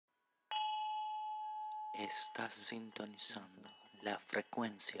Estás sintonizando la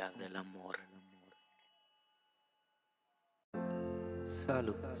frecuencia del amor.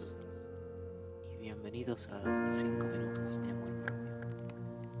 Saludos y bienvenidos a 5Minutos de Amor Propio,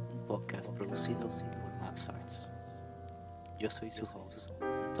 un podcast producido por Maps Arts. Yo soy su host,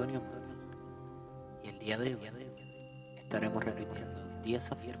 Antonio Maps, y el día de hoy estaremos repitiendo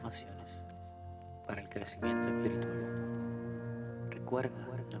 10 afirmaciones para el crecimiento espiritual. Recuerda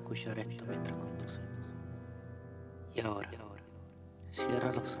no escuchar esto mientras conduces. Y ahora, cierra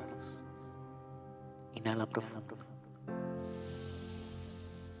los ojos, inhala profundo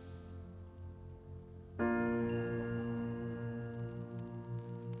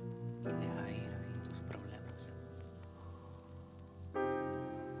y deja ir tus problemas.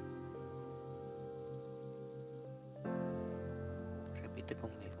 Repite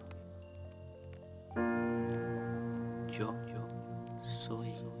conmigo. Yo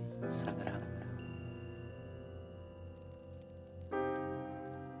soy sagrado.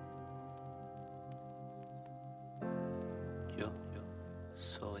 Yo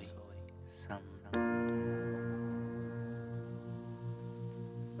soy santo.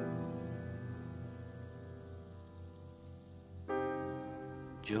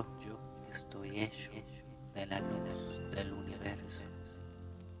 Yo estoy hecho de la luz del universo.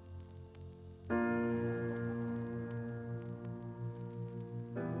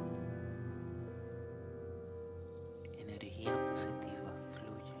 Energía positiva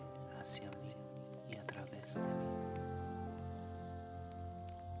fluye hacia mí y a través de mí.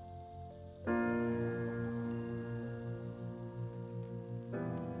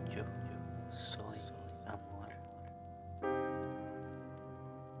 Yo soy amor.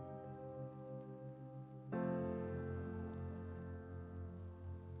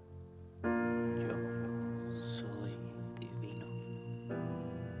 Yo soy divino.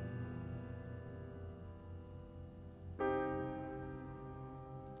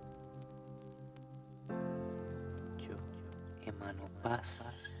 Yo emano paz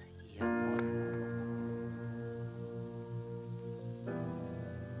y amor.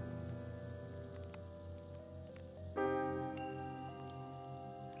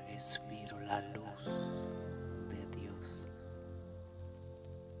 Respiro la luz de Dios.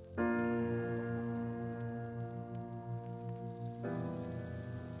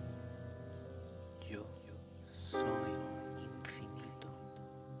 Yo soy infinito.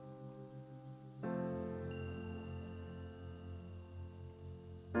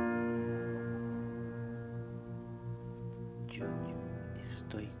 Yo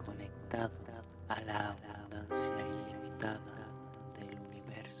estoy conectado a la abundancia ilimitada del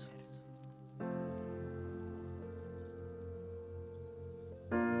universo.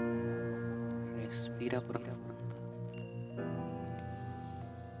 Respira profundo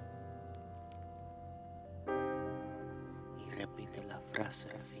y repite la frase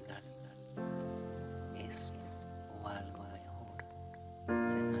final. Esto o algo mejor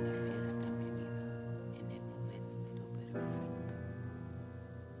se manifiesta en mi vida en el momento perfecto.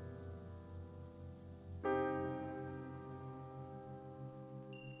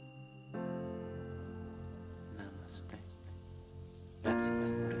 Namaste.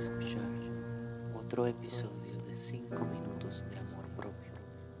 Gracias por escuchar otro episodio de 5 Minutos de Amor Propio,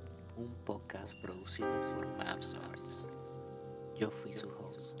 un podcast producido por Maps Arts. Yo fui su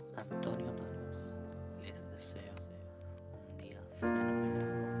host, Antonio Maps, y les deseo un día fenomenal.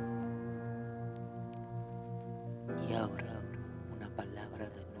 Y ahora, una palabra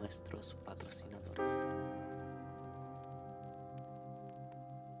de nuestros patrocinadores.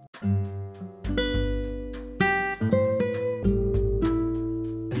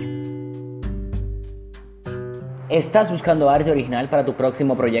 ¿Estás buscando arte original para tu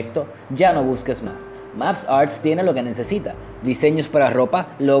próximo proyecto? Ya no busques más. Maps Arts tiene lo que necesita. Diseños para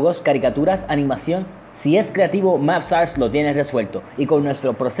ropa, logos, caricaturas, animación. Si es creativo, Maps Arts lo tiene resuelto. Y con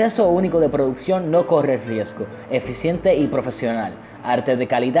nuestro proceso único de producción no corres riesgo. Eficiente y profesional. Arte de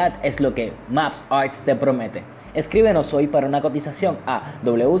calidad es lo que Maps Arts te promete. Escríbenos hoy para una cotización a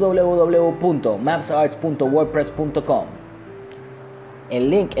www.mapsarts.wordpress.com. El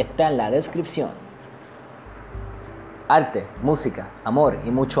link está en la descripción. Arte, música, amor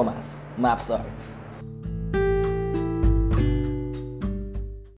y mucho más. Maps Arts.